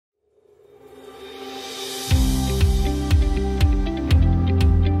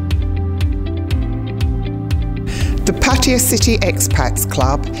Frontier City Expats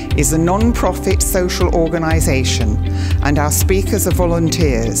Club is a non-profit social organisation and our speakers are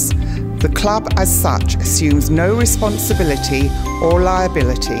volunteers. The club as such assumes no responsibility or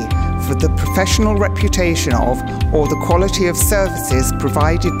liability for the professional reputation of or the quality of services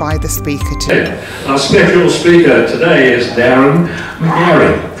provided by the speaker today. Our scheduled speaker today is Darren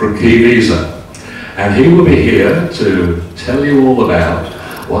of Key Visa, and he will be here to tell you all about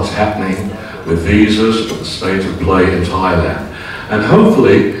what's happening with visas for the state of play in Thailand, and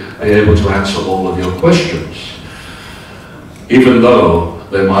hopefully be able to answer all of your questions. Even though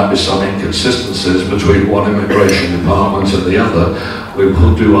there might be some inconsistencies between one immigration department and the other, we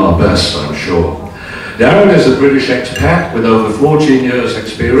will do our best, I'm sure. Darren is a British expat with over 14 years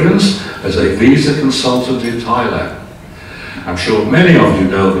experience as a visa consultant in Thailand. I'm sure many of you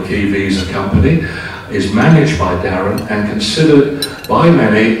know the Key Visa company is managed by Darren and considered by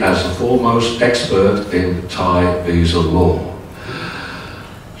many as the foremost expert in Thai visa law.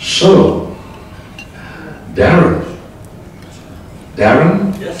 So, Darren,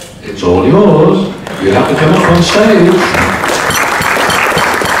 yes. It's all yours. You have to come up on stage.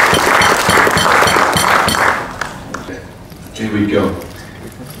 Here we go.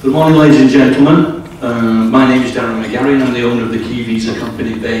 Good morning, ladies and gentlemen. My name is Darren McGarry and I'm the owner of the Key Visa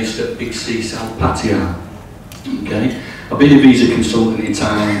company based at Big C, South Pattaya. Okay. I've been a visa consultant in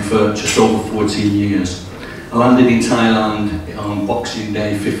Thailand for just over 14 years. I landed in Thailand on Boxing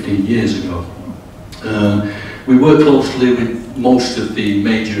Day 15 years ago. We work closely with most of the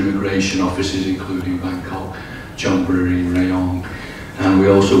major immigration offices, including Bangkok, Chonburi, Rayong, and we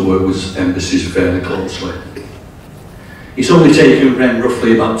also work with embassies fairly closely. It's only taken Ren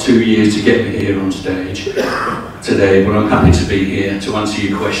roughly about 2 years to get me here on stage today, but I'm happy to be here to answer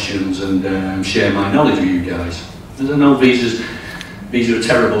your questions and share my knowledge with you guys. As I know visas are a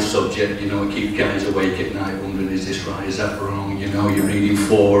terrible subject, you know, it keeps guys awake at night wondering, is this right, is that wrong, you know, you're reading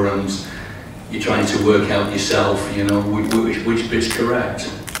forums, you're trying to work out yourself, you know, which bit's correct.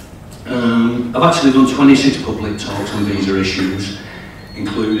 I've actually done 26 public talks on visa issues,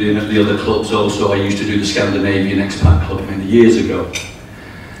 including at the other clubs also. I used to do the Scandinavian Expat Club many years ago.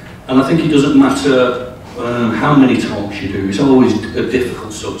 And I think it doesn't matter how many talks you do, it's always a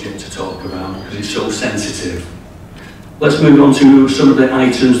difficult subject to talk about because it's so sensitive. Let's move on to some of the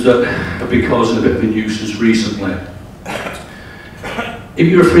items that have been causing a bit of a nuisance recently. If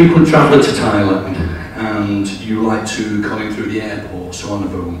you're a frequent traveller to Thailand and you like to come in through the airport, so on a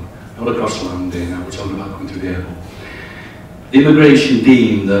boom, not across landing, we're talking about coming through the airport. The immigration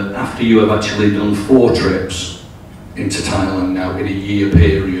deemed that after you have actually done 4 trips into Thailand now in a year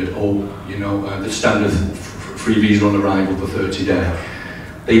period, or you know the standard free visa on arrival for 30 days,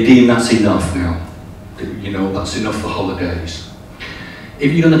 they deem that's enough now. You know, that's enough for holidays.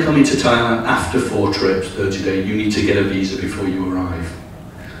 If you're going to come into Thailand after 4 trips, 30 days, you need to get a visa before you arrive.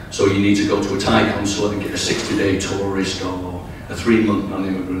 So you need to go to a Thai consulate and get a 60-day tourist or a 3-month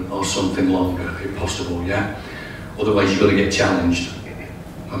non-immigrant or something longer, if possible, yeah? Otherwise you're going to get challenged.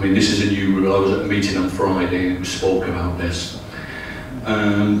 I mean, this is a new rule. I was at a meeting on Friday and we spoke about this.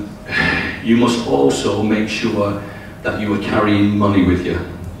 You must also make sure that you are carrying money with you.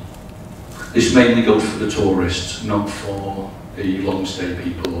 This mainly goes for the tourists, not for the long stay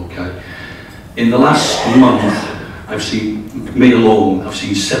people, okay? In the last month, I've seen, me alone, I've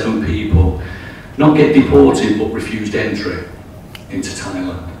seen 7 people not get deported but refused entry into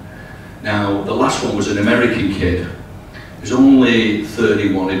Thailand. Now, the last one was an American kid. He was only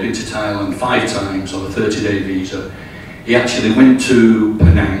 31, he'd been to Thailand 5 times on a 30-day visa. He actually went to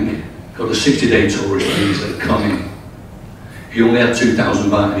Penang, got a 60-day tourist visa, coming. He only had 2,000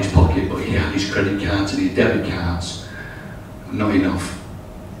 baht in his pocket, but he had his credit cards and his debit cards. Not enough.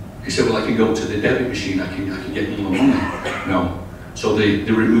 He said, well, I can go to the debit machine, I can get more money. No. So they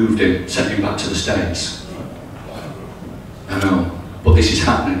removed him, sent him back to the States. I know. But this is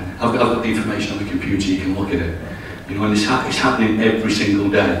happening. I've got the information on the computer, you can look at it. You know, and it's happening every single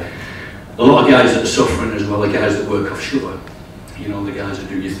day. A lot of guys that are suffering as well are guys that work offshore. You know, the guys that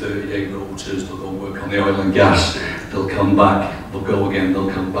do your 30-day rotas, they'll go work on the oil and gas, they'll come back, they'll go again, they'll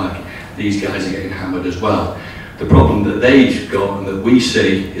come back. These guys are getting hammered as well. The problem that they've got and that we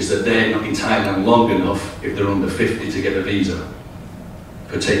see is that they're not in Thailand long enough if they're under 50 to get a visa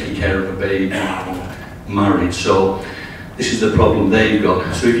for taking care of a baby or married. So this is the problem they've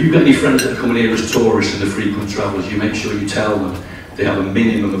got. So if you've got any friends that are coming here as tourists and the frequent travellers, you make sure you tell them they have a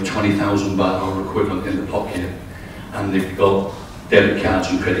minimum of 20,000 baht or equivalent in the pocket, and they've got debit cards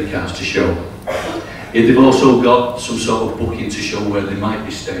and credit cards to show. If they've also got some sort of booking to show where they might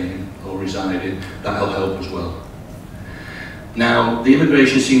be staying or residing, that'll help as well. Now, the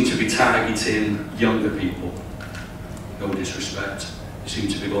immigration seems to be targeting younger people. no disrespect, they seem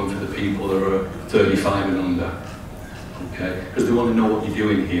to be going for the people that are 35 and under, okay? Because they want to know what you're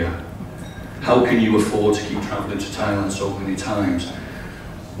doing here. How can you afford to keep travelling to Thailand so many times?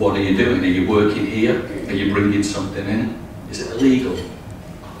 What are you doing? Are you working here? Are you bringing something in? Is it illegal?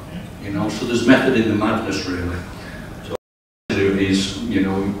 You know, so there's method in the madness, really. So what I do is, you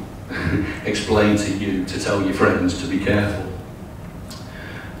know, explain to you, to tell your friends to be careful.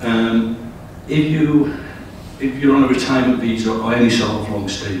 If you're on a retirement visa or any sort of long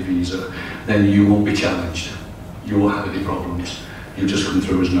stay visa, then you won't be challenged. You won't have any problems. You'll just come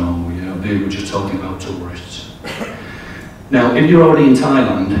through as normal, you know. They were just talking about tourists. Now, if you're already in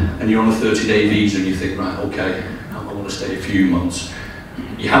Thailand and you're on a 30-day visa and you think, right, okay, I want to stay a few months,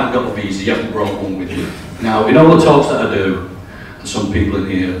 you haven't got a visa, you haven't brought one with you. Now, in all the talks that I do, and some people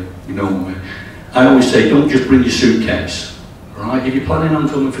in here, you know me, I always say, don't just bring your suitcase, right? If you're planning on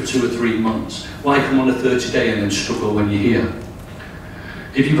coming for 2 or 3 months, why come on a 30-day and then struggle when you're here?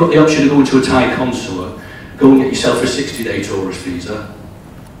 If you've got the option of going to a Thai consulate, go and get yourself a 60-day tourist visa,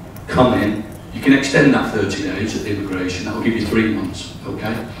 come in, you can extend that 30 days at the immigration, that will give you 3 months,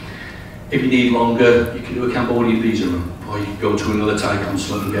 okay? If you need longer, you can do a Cambodian visa run, or you can go to another Thai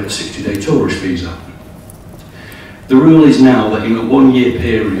consulate and get a 60-day tourist visa. The rule is now that in a 1-year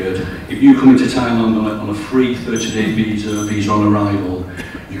period, if you come into Thailand on a free 30-day visa on arrival,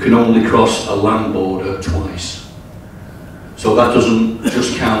 you can only cross a land border twice. So that doesn't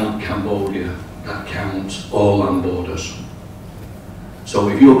just count Cambodia, that counts all land borders. So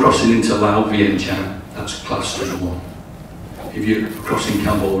if you're crossing into Laos, Vientiane, that's classed as 1. If you're crossing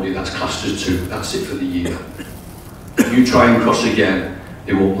Cambodia, that's classed as 2. That's it for the year. If you try and cross again,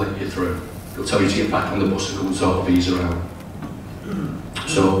 they won't let you through. They'll tell you to get back on the bus and go and sort a visa out.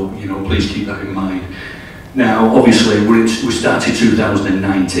 So, you know, please keep that in mind. Now, obviously, we started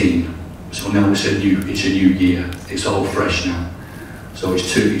 2019, so now it's a new year. It's all fresh now. So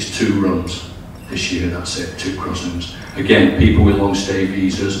it's two runs this year, that's it, 2 crossings. Again, people with long stay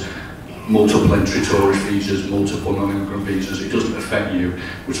visas, multiple entry tourist visas, multiple non-immigrant visas, it doesn't affect you.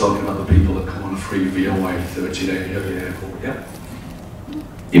 We're talking about the people that come on a free VOA 30-day at the airport, yeah?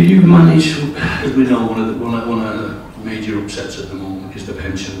 If you manage, as we know, one of the major upsets at the moment is the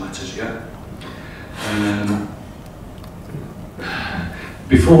pension letters, yeah?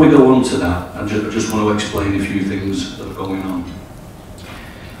 Before we go on to that, I just want to explain a few things that are going on.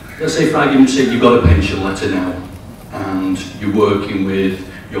 Let's say, for argument's sake, you've got a pension letter now, and you're working with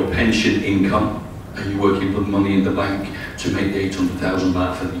your pension income, and you're working with money in the bank to make the 800,000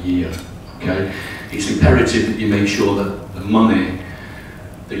 baht for the year, okay? It's imperative that you make sure that the money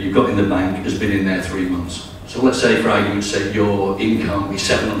that you've got in the bank has been in there 3 months. So let's say, for argument's sake, your income is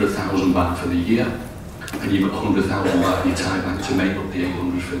 700,000 baht for the year, and you've got 100,000 baht in your Thai bank to make up the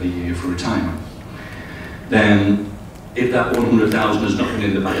 800 for the year for retirement. Then, if that 100,000 has not been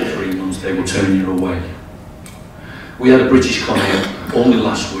in the bank for 3 months, they will turn you away. We had a British client only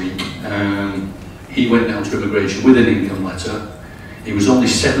last week, he went down to immigration with an income letter. He was only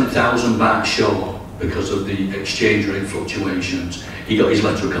 7,000 baht short because of the exchange rate fluctuations. He got his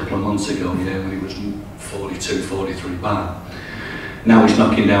letter a couple of months ago, yeah, when he was 42, 43 baht. Now he's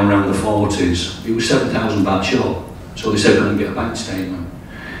knocking down around the 40s. He was 7,000 baht short, so they said, go and get a bank statement.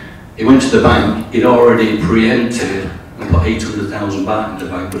 He went to the bank, he'd already preempted and put 800,000 baht in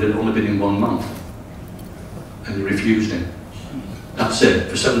the bank, but it had only been in 1 month. And they refused him. That's it,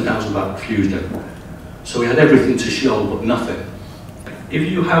 for 7,000 baht, refused him. So he had everything to show, but nothing. If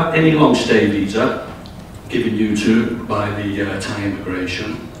you have any long stay visa given you to by the Thai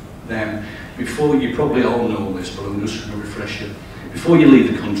immigration, then before, you probably all know this, but I'm just going to refresh you. Before you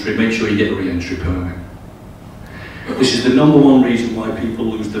leave the country, make sure you get a re-entry permit. This is the #1 reason why people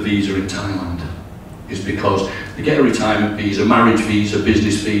lose the visa in Thailand, is because they get a retirement visa, marriage visa,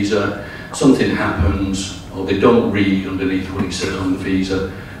 business visa, something happens, or they don't read underneath what it says on the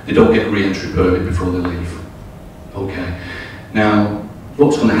visa, they don't get a re-entry permit before they leave. Okay. Now,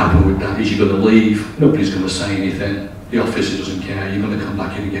 what's going to happen with that is you're going to leave, nobody's going to say anything, the officer doesn't care, you're going to come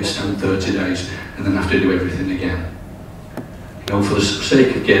back in and get stamped 30 days, and then have to do everything again. You know, for the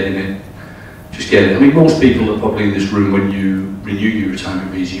sake of getting it, just get it. I mean, most people are probably in this room, when you renew your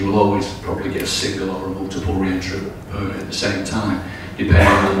retirement visa, you will always probably get a single or a multiple re-entry permit at the same time, depending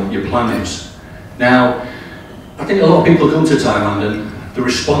on what your plan is. Now, I think a lot of people come to Thailand and the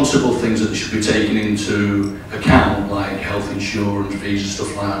responsible things that they should be taken into account, like health insurance, visa,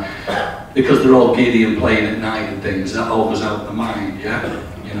 stuff like that, because they're all giddy and playing at night and things, that all goes out of the mind, yeah?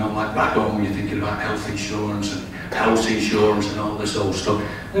 You know, like back home, you're thinking about health insurance and house insurance and all this old stuff.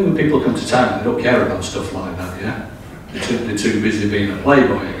 And then when people come to Thailand, they don't care about stuff like that, yeah? They're too busy being a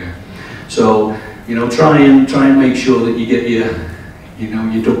playboy again. So, You know, try and make sure that you get your, you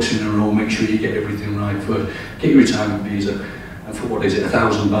know, your ducks in a row. Make sure you get everything right first. Get your retirement visa, and for what is it,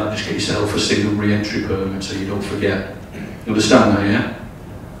 £1,000, just get yourself a single re-entry permit so you don't forget. You understand that,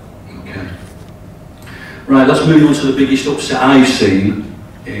 yeah? Okay. Right, let's move on to the biggest upset I've seen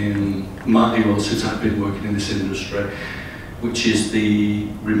in my role since I've been working in this industry, which is the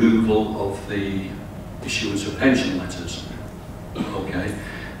removal of the issuance of pension letters. Okay.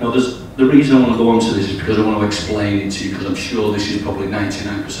 Now, the reason I want to go on to this is because I want to explain it to you, because I'm sure this is probably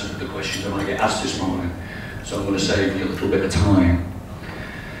 99% of the questions I might get asked this morning. So I'm going to save you a little bit of time.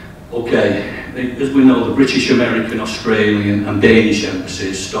 Okay, as we know, the British, American, Australian and Danish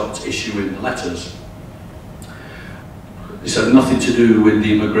embassies stopped issuing the letters. This had nothing to do with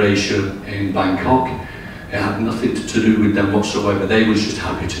the immigration in Bangkok. It had nothing to do with them whatsoever. They were just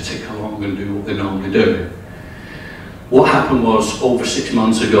happy to tick along and do what they normally do. What happened was, over 6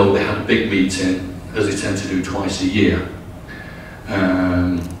 months ago, they had a big meeting, as they tend to do twice a year,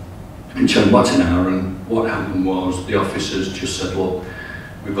 in Chandwatana, and what happened was the officers just said, look,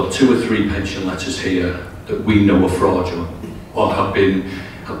 we've got 2 or 3 pension letters here that we know are fraudulent, or have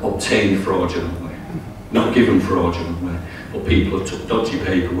obtained fraudulently, not given fraudulently, but people have took dodgy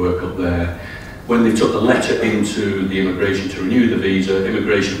paperwork up there. When they took the letter into the immigration to renew the visa,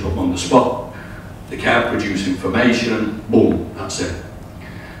 immigration put them on the spot. They can't produce information, boom, that's it.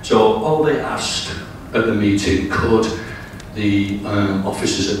 So all they asked at the meeting, could the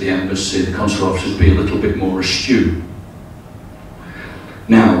officers at the embassy, the consular officers, be a little bit more astute.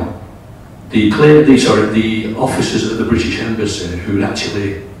 Now, the officers at the British embassy, who'd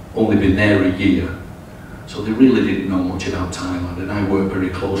actually only been there a year, so they really didn't know much about Thailand, and I work very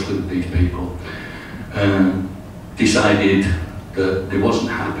closely with these people, decided that they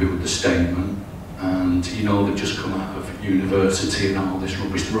wasn't happy with the statement. And you know, they've just come out of university and all this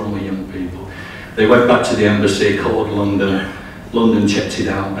rubbish, they're only young people. They went back to the embassy, called London, London checked it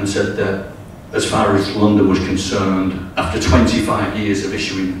out and said that as far as London was concerned, after 25 years of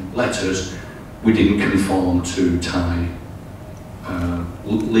issuing letters, we didn't conform to Thai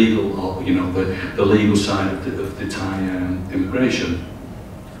legal, or you know, the legal side of the Thai immigration.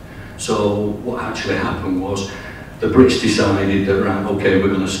 So what actually happened was, the Brits decided that, right, okay, we're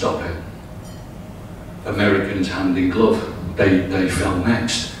going to stop it. Americans hand in glove, they fell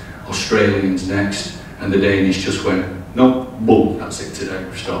next, Australians next, and the Danish just went, no, boom, that's it today,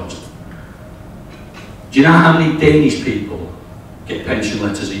 we've stopped. Do you know how many Danish people get pension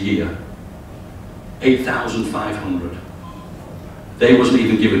letters a year? 8,500. They wasn't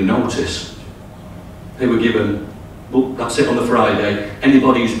even given notice. They were given, well, that's it on the Friday,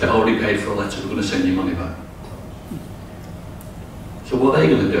 anybody who's already paid for a letter, we're going to send you money back. So what are they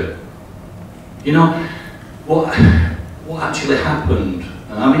going to do? You know, what actually happened,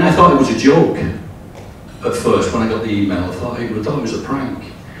 I mean, I thought it was a joke at first when I got the email. I thought it was a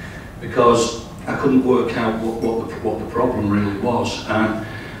prank, because I couldn't work out what the problem really was. And,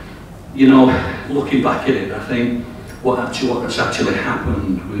 you know, looking back at it, I think what's actually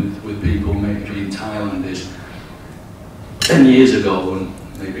happened with people maybe in Thailand is, 10 years ago, and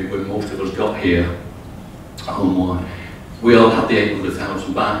maybe when most of us got here, we all had the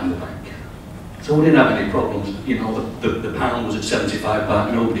 800,000 baht in the bank. So we didn't have any problems. You know, the pound was at 75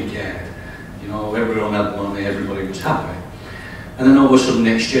 baht, nobody cared. You know, everyone had money, everybody was happy. And then all of a sudden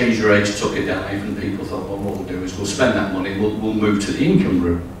the exchange rates took a dive, and people thought, well, what we'll do is we'll spend that money, we'll move to the income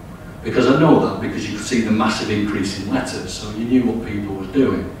route. Because I know that, because you could see the massive increase in letters, so you knew what people were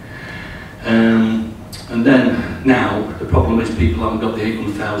doing. And then, now, the problem is people haven't got the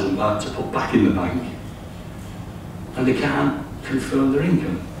 800,000 baht to put back in the bank, and they can't confirm their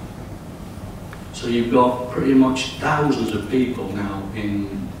income. So you've got pretty much thousands of people now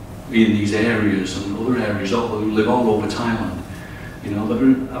in these areas and other areas who live all over Thailand, you know, that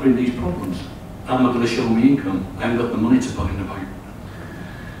are having these problems. How am I going to show me income? I haven't got the money to put in the bank.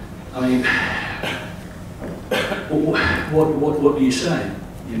 I mean, what do you say?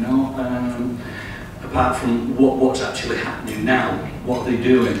 You know, apart from what's actually happening now, what are they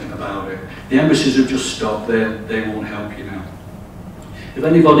doing about it? The embassies have just stopped. They won't help you now. If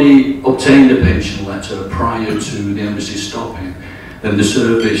anybody obtained a pension letter prior to the embassy stopping, then the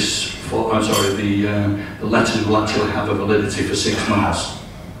service for, the letters will actually have a validity for 6 months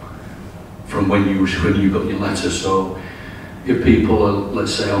from when you got your letter. So if people are,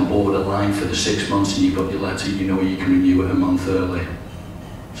 let's say, on board a line for the 6 months and you've got your letter, you know you can renew it a month early.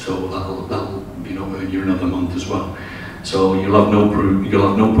 So that'll you know, earn you another month as well. So you'll have no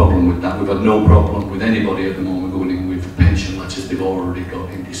problem with that. We've had no problem with anybody at the moment going in with pension letters they've already got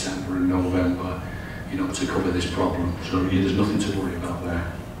in December and November, you know, to cover this problem. So yeah, there's nothing to worry about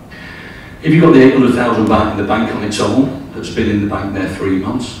there. If you've got the 800,000 baht in the bank on its own, that's been in the bank there 3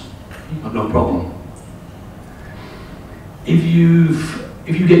 months, you've got no problem. If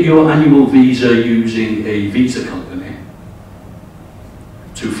you get your annual visa using a visa company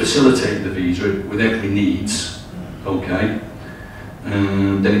to facilitate the visa with every needs, okay,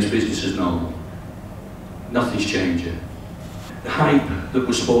 then it's business as normal. Nothing's changing. The hype that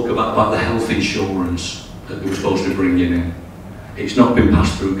was spoke about the health insurance that they were supposed to be bringing in, it's not been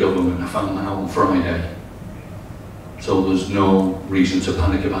passed through government. I found that out on Friday. So there's no reason to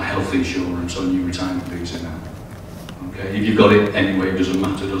panic about health insurance on your retirement visa now. Okay, if you've got it anyway, it doesn't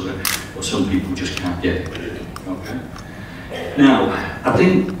matter, does it? But some people just can't get it. Okay. Now, I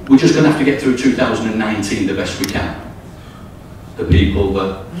think we're just going to have to get through 2019 the best we can. The people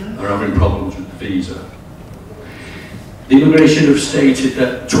that are having problems with the visa. The immigration have stated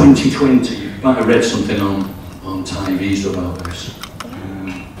that 2020, you might have read something on Thai visa about this,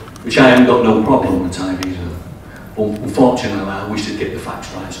 which I haven't got no problem with Thai visa. But unfortunately, I wish to get the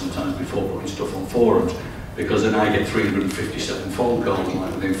facts right sometimes before putting stuff on forums, because then I get 357 phone calls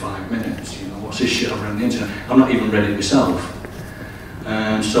like within 5 minutes. You know, what's this shit around the internet? I'm not even read it myself.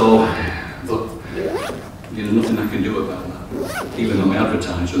 But there's nothing I can do about that, even though I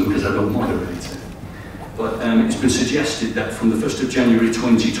advertise with them because I don't moderate it. But it's been suggested that from the 1st of January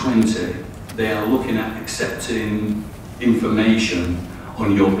 2020, they are looking at accepting information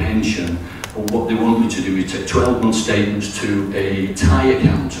on your pension. But what they want you to do is take 12-month statements to a Thai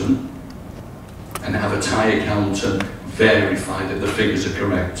accountant and have a Thai accountant verify that the figures are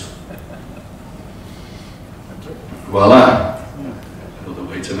correct. Voila! Another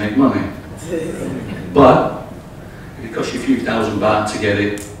way to make money. But it costs you a few thousand baht to get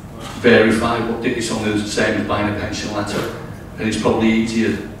it verified. But it's only the same as buying a pension letter, and it's probably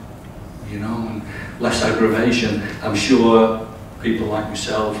easier, you know, and less aggravation. I'm sure people like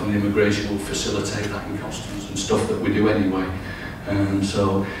yourself and the immigration will facilitate that in customs and stuff that we do anyway.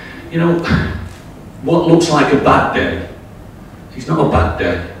 So, you know, what looks like a bad day, it's not a bad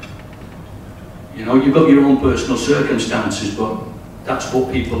day. You know, you've got your own personal circumstances, but that's what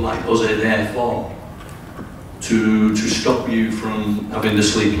people like us are there for. To stop you from having the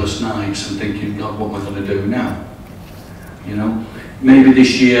sleepless nights and thinking, God, what am I going to do now? You know, maybe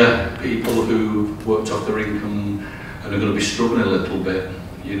this year people who worked off their income and are going to be struggling a little bit,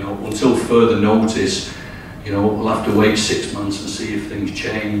 you know, until further notice, you know, we'll have to wait 6 months and see if things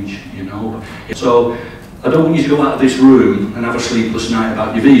change, you know. So I don't want you to go out of this room and have a sleepless night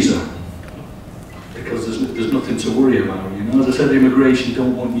about your visa, because there's nothing to worry about, you know. As I said, the immigration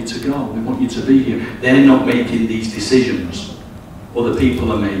don't want you to go, they want you to be here. They're not making these decisions, other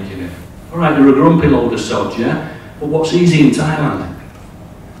people are making it. All right, they're a grumpy load of sods, yeah? But what's easy in Thailand?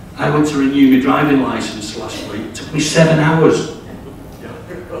 I went to renew my driving licence last week, it took me 7 hours.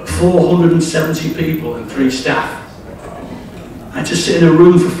 470 people and 3 staff. I had to sit in a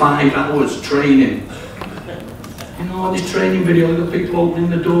room for 5 hours training. You know, this training video, I've got people opening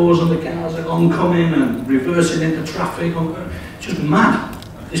the doors on the cars, like oncoming and reversing into traffic. Just mad.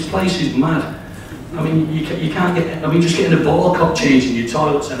 This place is mad. I mean, you can't get, I mean, just getting a ball cock change in your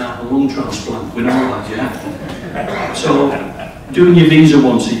toilets and out a lung transplant, we know that, yeah? So, doing your visa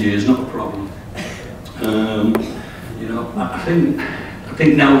once a year is not a problem. You know, I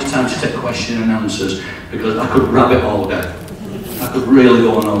think now it's time to take question and answers, because I could rabbit all day. I could really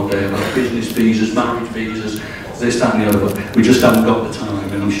go on all day about business visas, marriage visas, this, that and the other, but we just haven't got the time,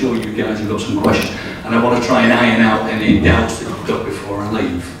 and I'm sure you guys have got some questions, and I want to try and iron out any doubts that you've got before I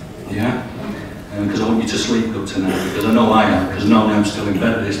leave, yeah? Because I want you to sleep good tonight, because I know I am, because normally I'm still in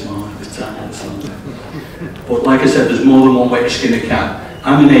bed this morning, this time. But like I said, there's more than one way to skin a cat.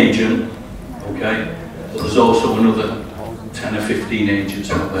 I'm an agent, okay, but there's also another 10 or 15 agents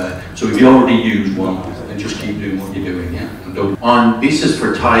out there. So if you already use one, then just keep doing what you're doing, yeah? And don't. On visas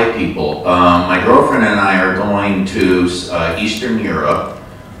for Thai people, my girlfriend and I are going to Eastern Europe,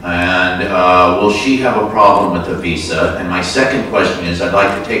 and will she have a problem with the visa? And my second question is, I'd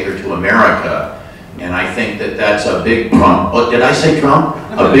like to take her to America, and I think that that's a big problem. Oh, did I say Trump?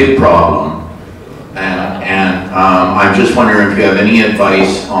 A big problem. And I'm just wondering if you have any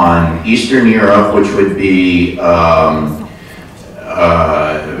advice on Eastern Europe, which would be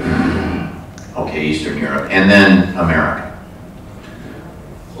okay, Eastern Europe, and then America.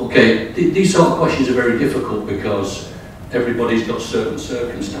 Okay, these sort of questions are very difficult because everybody's got certain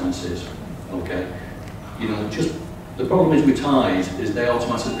circumstances, okay? You know, just, the problem is with Thais is they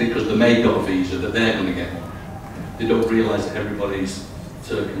automatically think because the maid got a visa that they're going to get one. They don't realise that everybody's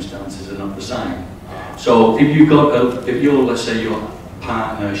circumstances are not the same. So if you've got, if you're, let's say you're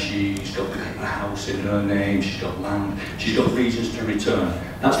partner, she's got a house in her name, she's got land, she's got reasons to return.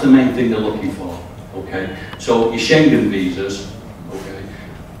 That's the main thing they're looking for, okay? So your Schengen visas,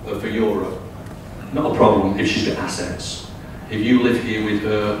 okay, for Europe, not a problem if she's got assets. If you live here with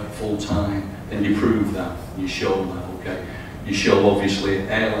her full time, then you prove that, you show that, okay? You show obviously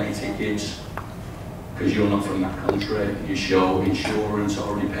airline tickets, because you're not from that country, you show insurance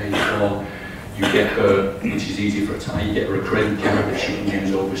already paid for, you get her, which is easy for a time, you get her a credit card that she can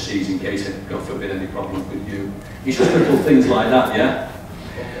use overseas in case, God forbid, any problems with you. It's just little things like that, yeah?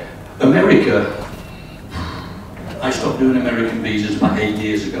 America, I stopped doing American visas about 8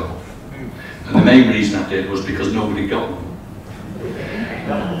 years ago. And the main reason I did was because nobody got them.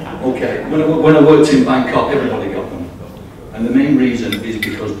 Okay, when I worked in Bangkok, everybody got them. And the main reason is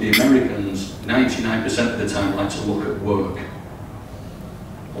because the Americans, 99% of the time, like to look at work.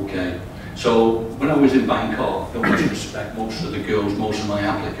 Okay, so when I was in Bangkok, no much respect, most of the girls, most of my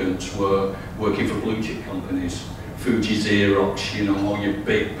applicants were working for blue chip companies. Fuji, Xerox, you know, all your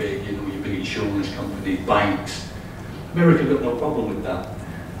big, you know, your big insurance companies, banks. America got no problem with that.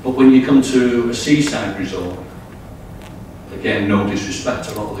 But when you come to a seaside resort, again, no disrespect,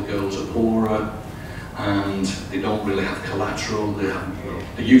 a lot of the girls are poorer and they don't really have collateral.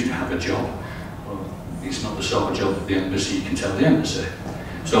 They used to have a job. Well, it's not the sort of job at the embassy you can tell the embassy.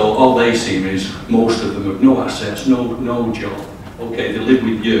 So all they see is most of them have no assets, no job. Okay, they live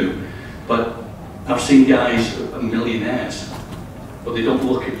with you, but I've seen guys, millionaires, but they don't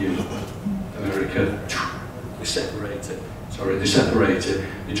look at you. America, they separate it. Sorry, they separate it.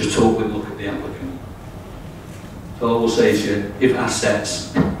 They just totally look at the applicant. So I will say to you, if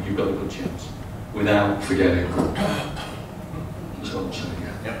assets, you've got a good chance. Without forgetting. That's what I'm saying.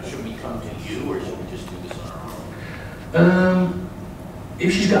 Yeah. Should we come to you, or should we just do this on our own?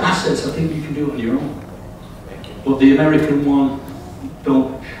 If she's got assets, I think you can do it on your own. Thank you. But the American one,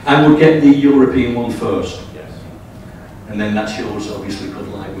 don't. I would get the European one first. Yes. And then that's yours, obviously, good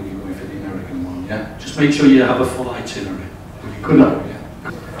luck when you're going for the American one, yeah? Just make sure you have a full itinerary. Good luck.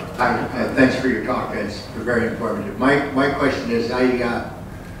 Yeah. Hi, thanks for your talk. It's very informative. My question is, I've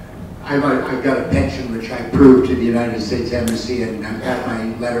got a pension which I proved to the United States Embassy, and I've got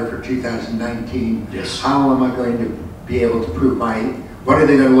my letter for 2019. Yes. How am I going to be able to prove what are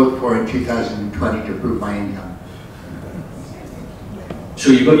they going to look for in 2020 to prove my income? So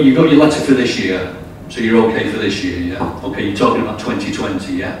you've got your letter for this year, so you're okay for this year, yeah? Okay, you're talking about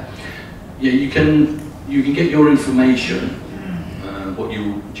 2020, yeah? Yeah, you can get your information.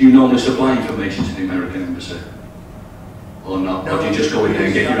 Do you normally supply information to the American Embassy? Or not? No, or do you just go in there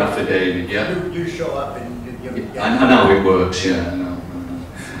and get your affidavit, yeah? You show up and I know how it works, yeah, I know.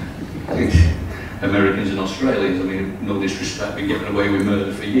 Americans and Australians, I mean, no disrespect, been getting away with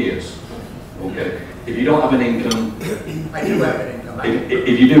murder for years. Okay, if you don't have an income... I do have an income.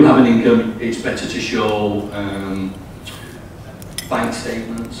 If you do have an income, it's better to show bank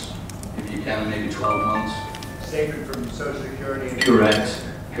statements, if you can, maybe 12 months. Statement from Social Security. Correct,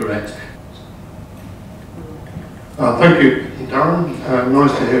 correct. Thank you, Darren.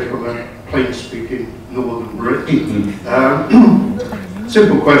 Nice to hear from a plain-speaking Northern Brit.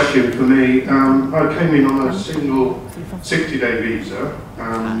 Simple question for me. I came in on a single 60-day visa,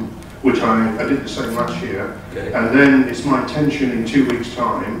 which I did the same last year. Okay. And then it's my intention in 2 weeks'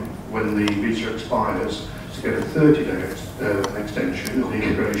 time, when the visa expires, to get a 30-day extension of the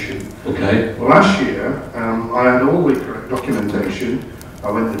immigration. Okay. Well, last year, I had all the correct documentation.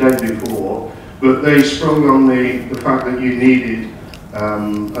 I went the day before, but they sprung on the fact that you needed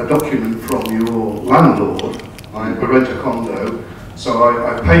a document from your landlord. I rent a condo, so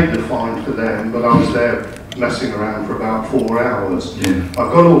I paid the fine for them, but I was there messing around for about 4 hours. Yeah.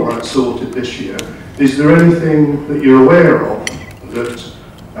 I've got all that sorted this year. Is there anything that you're aware of that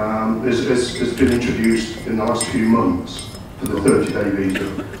has been introduced in the last few months for the 30-day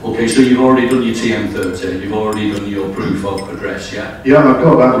visa? Okay, so you've already done your TM30, you've already done your proof of address, yeah? Yeah, I've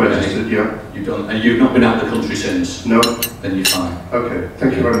got that Okay. registered, yeah. You've done, and you've not been out of the country since? No? Then you're fine. Okay,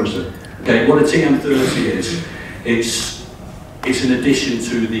 thank you very much, sir. Okay, what a TM30 is, it's an addition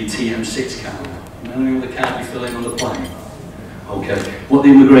to the TM6 card. You know the card you fill in on the plane? Okay, what the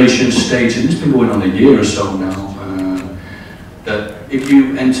immigration stated, it's been going on a year or so now, that if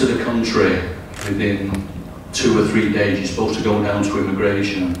you enter the country within 2 or 3 days, you're supposed to go down to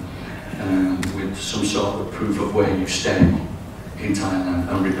immigration with some sort of proof of where you stay in Thailand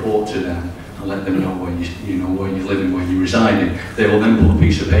and report to them and let them know where where you're living, where you're residing. They will then put a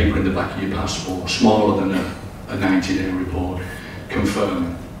piece of paper in the back of your passport, smaller than a 90-day report,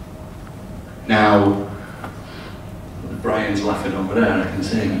 confirming. Now, Brian's laughing over there, I can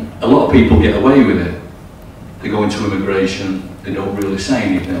see. A lot of people get away with it. They go into immigration, they don't really say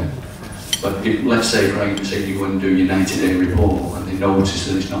anything. But if, let's say, for argument's sake, you go and do your 90-day report and they notice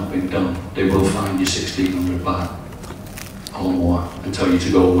that it's not been done, they will fine you 1,600 baht or more and tell you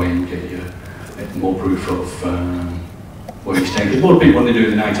to go away and get your more proof of what you're staying. Because most people, when they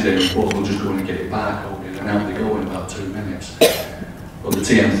do the 90-day report, they'll just go in and get it back, and out they go in about 2 minutes. But the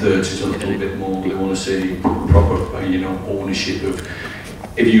TM30 is a little bit more. They want to see proper, ownership of.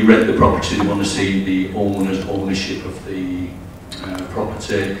 If you rent the property, they want to see the owner's ownership of the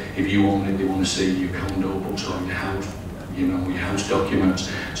property. If you own it, they want to see your condo books or your house, your house documents.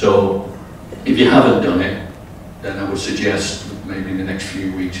 So if you haven't done it, then I would suggest maybe in the next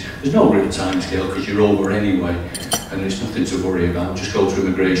few weeks. There's no real time scale because you're over anyway, and there's nothing to worry about. Just go to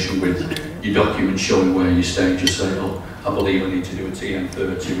immigration with your documents showing where you stay. Just say, oh, I believe I need to do a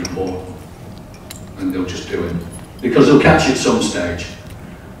TM30 report, and they'll just do it. Because they'll catch you at some stage.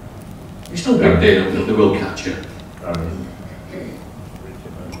 It's no big deal, but they will catch you.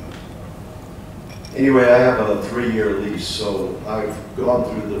 Anyway, I have a 3-year lease, so I've gone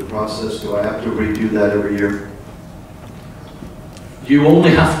through the process. Do I have to redo that every year? You only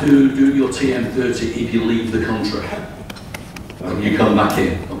have to do your TM30 if you leave the country and you come back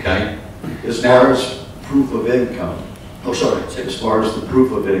in, okay? As far as proof of income. Oh, sorry. As far as the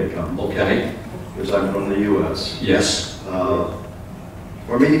proof of income. Okay. Because I'm from the U.S. Yes.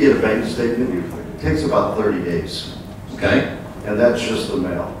 For me to get a bank statement, it takes about 30 days. Okay. And that's just the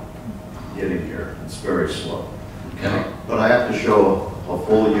mail getting here. It's very slow. Okay. But I have to show a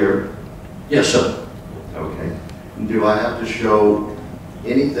full year. Yes, sir. Okay. And do I have to show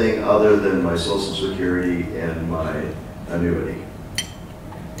anything other than my Social Security and my annuity?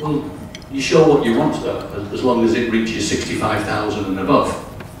 Well, you show what you want, as long as it reaches 65,000 and above.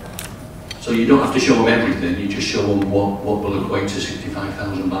 So you don't have to show them everything, you just show them what will equate to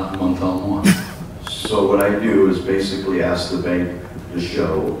 65,000 baht a month or more. So what I do is basically ask the bank to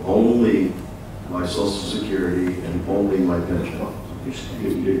show only my Social Security and only my pension.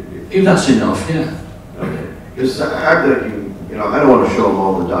 If that's enough, yeah. Okay. Because I'm thinking, I don't want to show them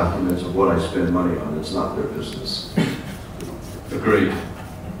all the documents of what I spend money on. It's not their business. Agreed.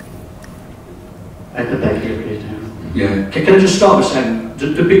 At the back here, please. Yeah. Can I just start by saying,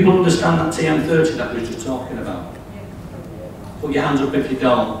 do people understand that TM30 that we were just talking about? Put your hands up if you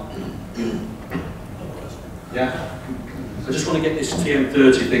don't. Yeah? I just want to get this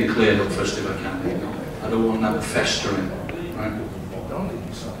TM30 thing cleared up first if I can. I don't want that festering. Right?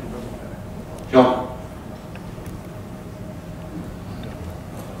 John?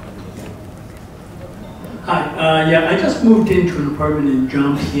 Hi, yeah, I just moved into an apartment in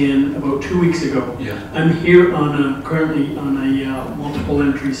Jomtien about 2 weeks ago. Yeah. I'm here currently on a multiple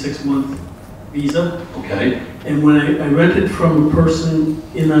entry 6-month visa. Okay. And when I rented from a person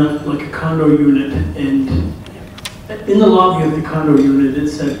in a condo unit, and in the lobby of the condo unit it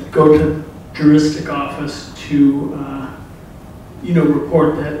said go to juristic office to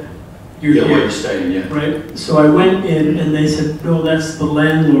report that you're here. Where you're staying, yeah. Right? So I went in and they said, no, that's the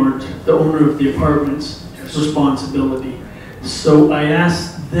landlord, the owner of the apartment's responsibility. So I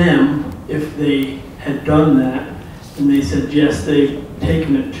asked them if they had done that, and they said yes, they've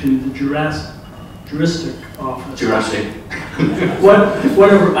taken it to the juristic office. Jurassic.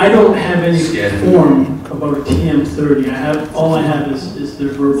 Whatever. I don't have any form about a TM30. All I have is their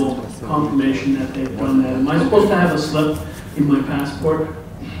verbal confirmation that they've done that. Am I supposed to have a slip in my passport?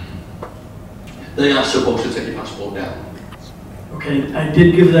 They are supposed to take your passport down. Okay, I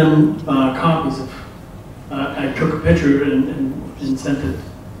did give them copies of. I took a picture and sent it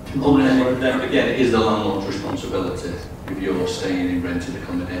to the landlord. Then again, it is the landlord's responsibility if you're staying in rented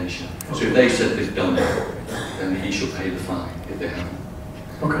accommodation. So if they said they've done it, then he should pay the fine if they haven't.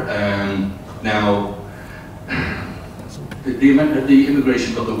 Okay. Now, the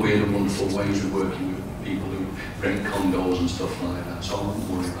immigration got the weird and wonderful ways of working with people who rent condos and stuff like that, so I won't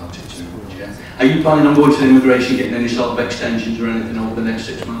worry about it too much, yeah? Are you planning on going to the immigration, getting any sort of extensions or anything over the next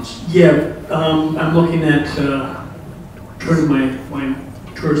 6 months? Yeah, I'm looking at turning my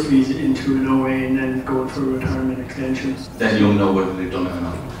tourist visa into an OA and then going for a retirement extension. Then you'll know whether they've done it or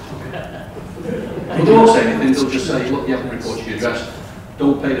not. They won't say anything, they'll just say, look, you haven't reported your address.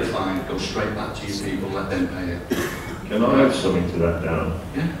 Don't pay the fine, go straight back to your people, let them pay it. Can I add something to that, Darren?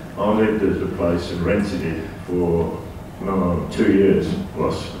 Yeah. I lived at the place and rented it for 2 years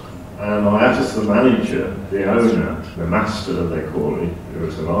plus. And I asked the manager, the owner, the master they call it, who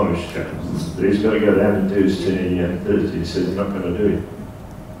was an Irish chap, that he's got to go down and do his TM30. He said he's not going to do it.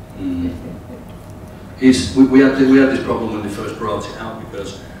 We had this problem when they first brought it out,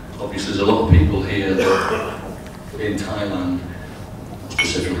 because obviously there's a lot of people here that, in Thailand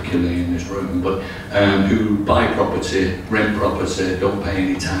specifically in this room, but who buy property, rent property, don't pay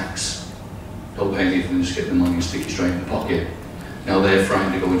any tax, don't pay anything, just get the money and stick it straight in the pocket. Now they're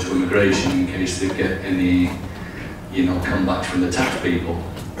frightened to go into immigration in case they get any, you know, comebacks from the tax people.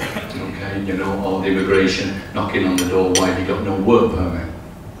 Okay, you know, or the immigration knocking on the door, why have you got no work permit?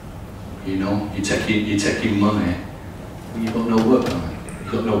 You know, you're taking money, but you've got no work permit,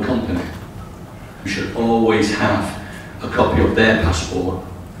 you've got no company. You should always have a copy of their passport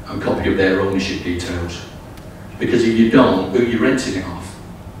and a copy of their ownership details. Because if you don't, who are you renting it off?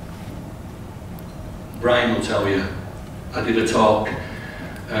 Brian will tell you, I did a talk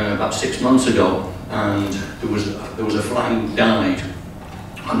about 6 months ago, and there was a flying died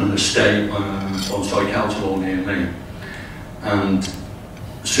on an estate on Soy Council near me, and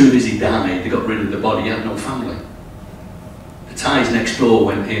as soon as he died, they got rid of the body. He had no family. The ties next door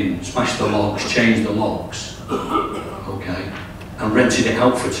went in, smashed the locks, changed the locks, okay, and rented it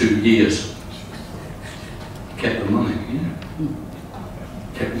out for 2 years. Kept the money, yeah.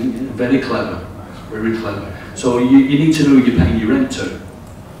 Kept, very clever, very clever. So you need to know who you're paying your rent to.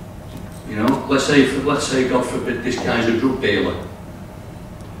 You know, let's say God forbid this guy's a drug dealer,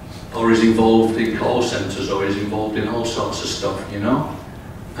 or is involved in call centres, or is involved in all sorts of stuff, you know,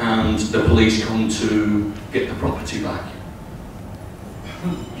 and the police come to get the property back.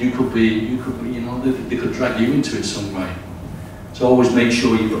 You could be, you know, they could drag you into it some way. So always make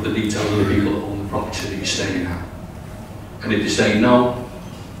sure you've got the details of the people that own the property that you're staying at. And if they say no,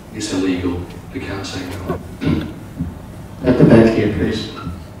 it's illegal. They can't say no. At the back here, please.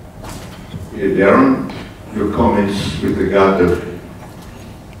 Yeah, Darren, your comments with regard to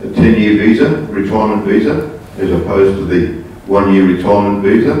a 10-year visa, retirement visa, as opposed to the 1-year retirement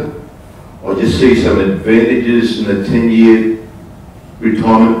visa. I just see some advantages in a 10-year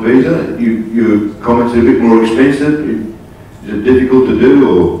retirement visa. Your comments are a bit more expensive. Is it difficult to do,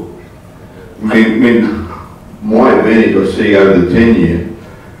 or? I mean, my advantage I see over the 10-year,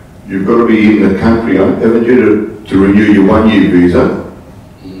 you've got to be in the country, haven't you, to renew your 1-year visa.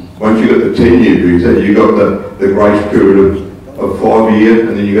 Once you've got the 10-year visa, you've got the grace period of 5-year,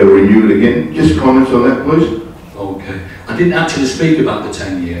 and then you've got to renew it again. Just comments on that, please. Okay. I didn't actually speak about the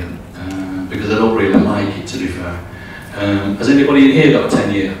 10-year, because I don't really like it, to be fair. Has anybody in here got a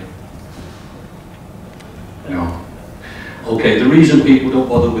 10-year? No. Okay, the reason people don't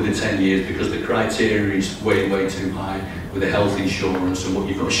bother with the 10 years because the criteria is way, way too high with the health insurance and what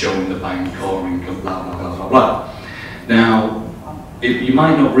you've got to show in the bank or income, blah, blah, blah, blah, blah. Now, you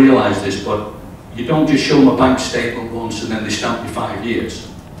might not realise this, but you don't just show them a bank statement once and then they stamp you 5 years.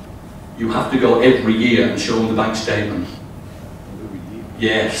 You have to go every year and show them the bank statement.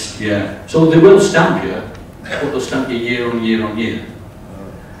 Yes, yeah. So they will stamp you, but they'll stamp you year on year on year.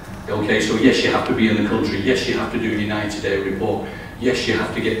 Okay, so yes, you have to be in the country. Yes, you have to do your 90-day report. Yes, you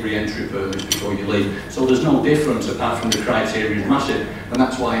have to get re-entry permits before you leave. So there's no difference apart from the criteria is massive, and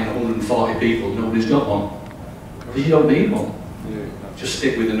that's why in 140 people nobody's got one. Because you don't need one. Just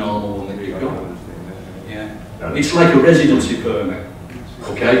stick with the normal one that you've got. Yeah. It's like a residency permit.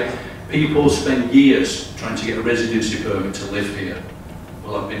 Okay, people spend years trying to get a residency permit to live here.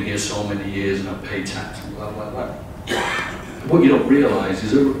 Well, I've been here so many years and I've paid tax and blah blah blah. What you don't realise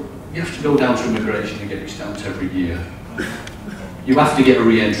is that you have to go down to immigration and get it stamped every year. You have to get a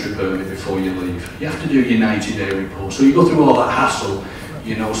re-entry permit before you leave. You have to do your 90-day report. So you go through all that hassle,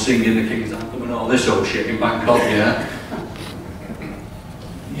 you know, singing the King's Anthem and all this old shit in Bangkok, yeah?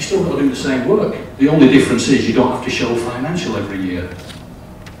 You still got to do the same work. The only difference is you don't have to show financial every year.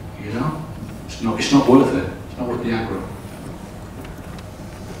 You know? It's not worth it. It's not worth the aggro.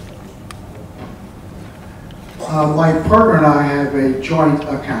 My partner and I have a joint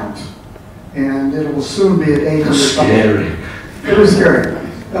account, and it will soon be at 800,000. Scary. It is scary.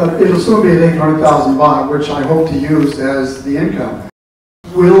 It'll soon be at 800,000 baht, which I hope to use as the income.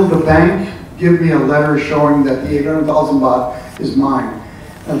 Will the bank give me a letter showing that the 800,000 baht is mine?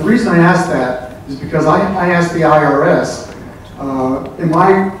 And the reason I ask that is because I asked the IRS, am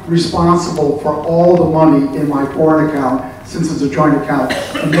I responsible for all the money in my foreign account since it's a joint account?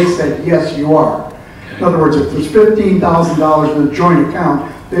 And they said, yes, you are. In other words, if there's $15,000 in a joint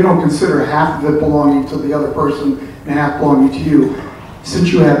account, they don't consider half of it belonging to the other person and half belonging to you.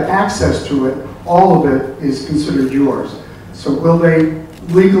 Since you have access to it, all of it is considered yours. So will they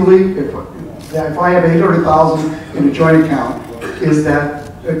legally, if I have 800,000 in a joint account, is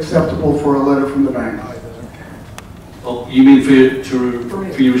that acceptable for a letter from the bank? Oh, you mean for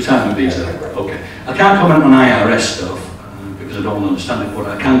your retirement visa? Okay. I can't comment on IRS stuff because I don't understand it, but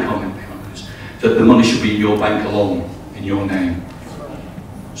I can comment on this, that the money should be in your bank alone, in your name.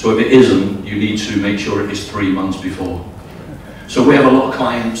 So if it isn't, you need to make sure it is 3 months before. So we have a lot of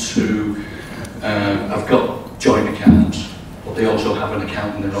clients who have got joint accounts, but they also have an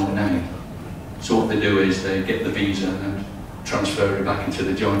account in their own name. So what they do is they get the visa and transfer it back into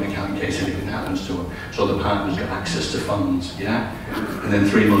the joint account in case anything happens to them. So the partner's got access to funds, yeah? And then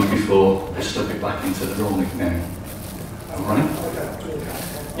 3 months before, they slip it back into their own account. All right?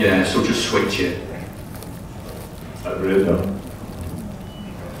 Yeah, so just switch it. I've really done.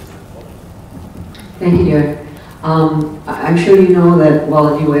 Thank you, Darren. I'm sure you know that,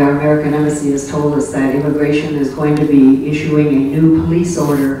 well, anyway, our American Embassy has told us that immigration is going to be issuing a new police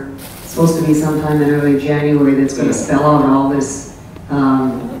order. It's supposed to be sometime in early January that's going to spell out all this,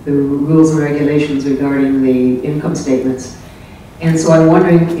 the rules and regulations regarding the income statements. And so I'm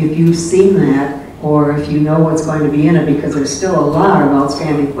wondering if you've seen that, or if you know what's going to be in it, because there's still a lot of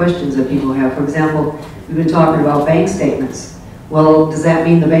outstanding questions that people have. For example, we've been talking about bank statements. Well, does that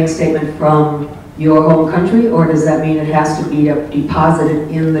mean the bank statement from your home country, or does that mean it has to be deposited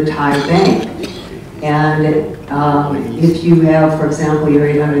in the Thai bank? And if you have, for example, your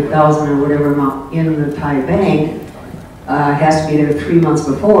 800,000 or whatever amount in the Thai bank, it has to be there 3 months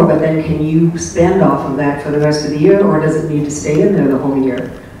before, but then can you spend off of that for the rest of the year, or does it need to stay in there the whole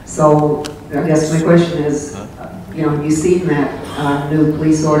year? So I guess my question is, you know, have you seen that new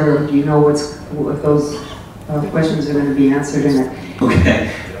police order? Do you know what those questions are going to be answered in it?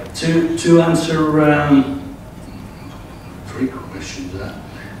 Okay. To answer 3 questions there.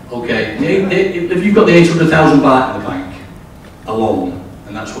 Okay, if you've got the 800,000 baht in the bank alone,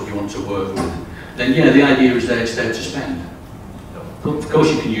 and that's what you want to work with, then yeah, the idea is that it's there to spend. Of course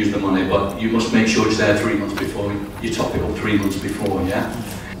you can use the money, but you must make sure it's there 3 months before. You top it up 3 months before, yeah?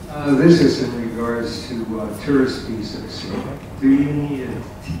 This is in regards to tourist visas. Do you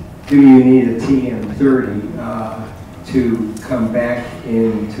need a TM30 to come back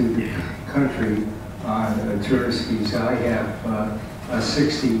into the country on a tourist visa? I have a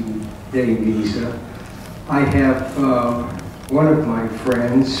 60-day visa. I have one of my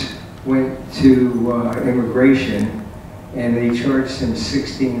friends went to immigration and they charged him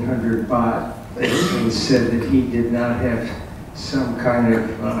 1,600 baht and said that he did not have some kind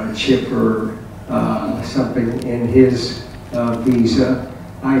of chip or something in his visa.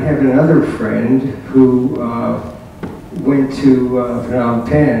 I have another friend who went to Phnom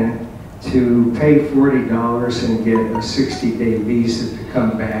Penh to pay $40 and get a 60-day visa to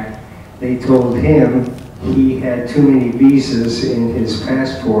come back. They told him he had too many visas in his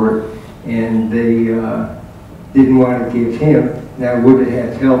passport and they didn't want to give him. Now, would it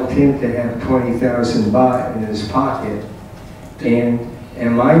have helped him to have 20,000 baht in his pocket? And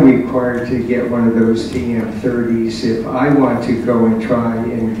am I required to get one of those TM30s if I want to go and try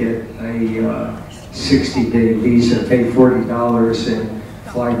and get a 60-day visa, pay $40 and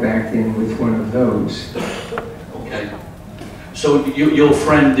fly back in with one of those? Okay. So your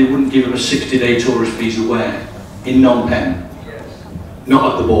friend, they wouldn't give him a 60-day tourist visa where? In Phnom Penh? Yes.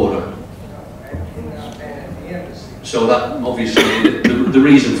 Not at the border? So that, obviously, the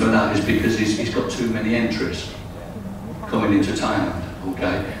reason for that is because he's got too many entries coming into Thailand,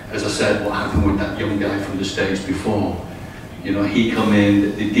 okay? As I said, what happened with that young guy from the States before, you know, he come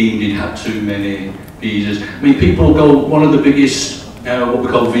in, they deemed he'd had too many visas. I mean, people go, one of the biggest, what we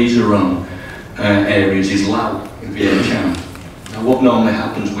call visa run areas is Laos in Vietnam. Now what normally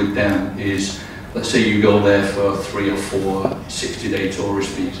happens with them is, let's say you go there for 3 or 4 60-day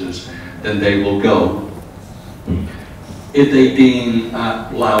tourist visas, then they will go. If they deem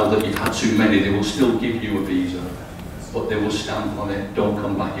at Laos that you've had too many, they will still give you a visa, but they will stamp on it, don't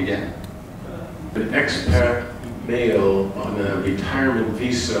come back again. An expat male on a retirement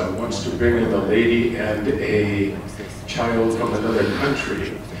visa wants to bring in a lady and a child from another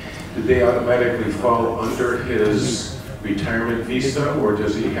country. Do they automatically fall under his retirement visa, or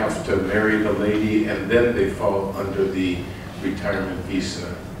does he have to marry the lady and then they fall under the retirement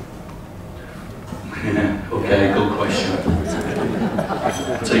visa? Okay, good question.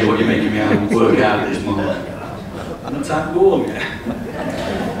 I'll tell you what, you're making me work out this morning. I'm not time to go home yet.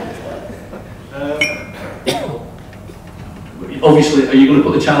 Obviously, are you going to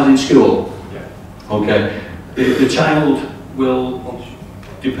put the child in school? Yeah. Okay. The child will,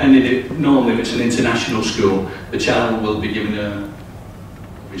 depending if, normally if it's an international school, the child will be given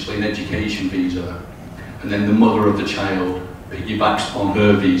obviously an education visa, and then the mother of the child piggybacks on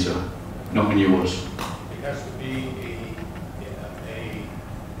her visa, not on yours. It has to be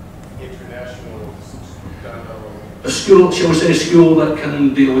a international A school, shall we say a school that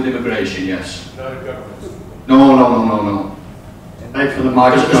can deal with immigration, yes. Not a government school. No. Right for the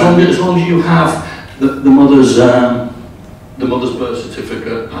As long as you have the mother's birth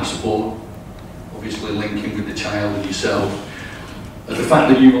certificate, passport, obviously linking with the child and yourself, The fact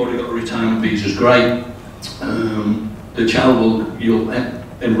that you've already got a retirement visa is great. The child you'll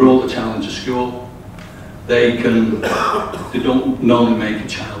enroll the child into school. They don't normally make a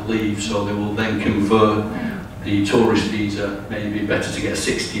child leave, so they will then convert the tourist visa. Maybe better to get a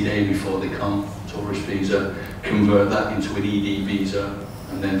 60-day before they come. Tourist visa, convert that into an ED visa,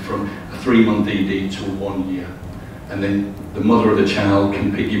 and then from a 3-month ED to a 1 year. And then the mother of the child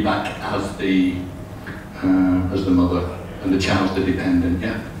can piggyback as the mother, and the child's the dependent,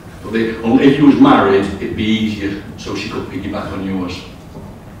 yeah? But if you was married, it'd be easier, so she could piggyback on yours.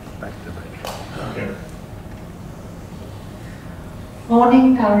 Okay.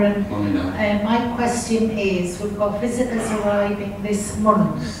 Morning, Darren. Morning, Darren. My question is, we've got visitors arriving this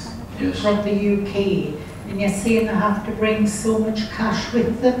month from the UK, and you're saying they have to bring so much cash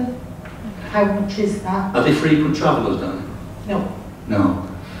with them. How much is that? Are they frequent travellers, Darren? No. No.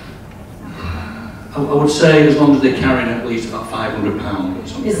 I would say as long as they're carrying at least about £500 or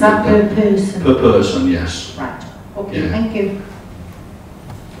something. Is that per person? Per person, yes. Right. Okay, Yeah. thank you.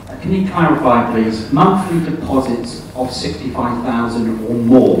 Can you clarify, please, monthly deposits of 65,000 or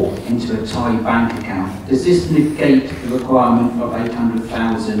more into a Thai bank account, does this negate the requirement of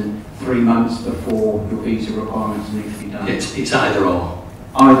 800,000 3 months before your visa requirements need to be done? It's either or.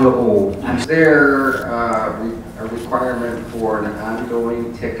 Either or. Is there a requirement for an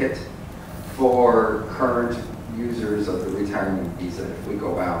ongoing ticket for current users of the retirement visa? If we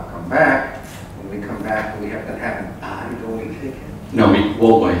go out, come back, when we come back, we have to have an ongoing ticket? No, it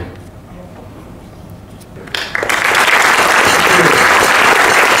won't wait.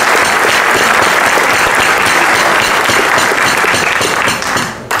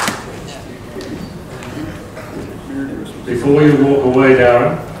 Before you walk away,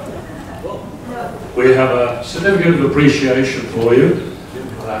 Darren, we have a certificate of appreciation for you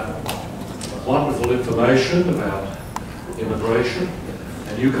for that wonderful information about immigration.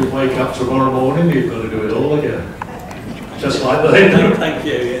 And you can wake up tomorrow morning, you've got to do it all again. Just like they do. Thank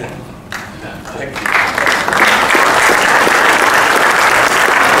you, yeah. Thank you.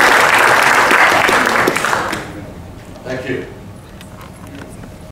 Thank you.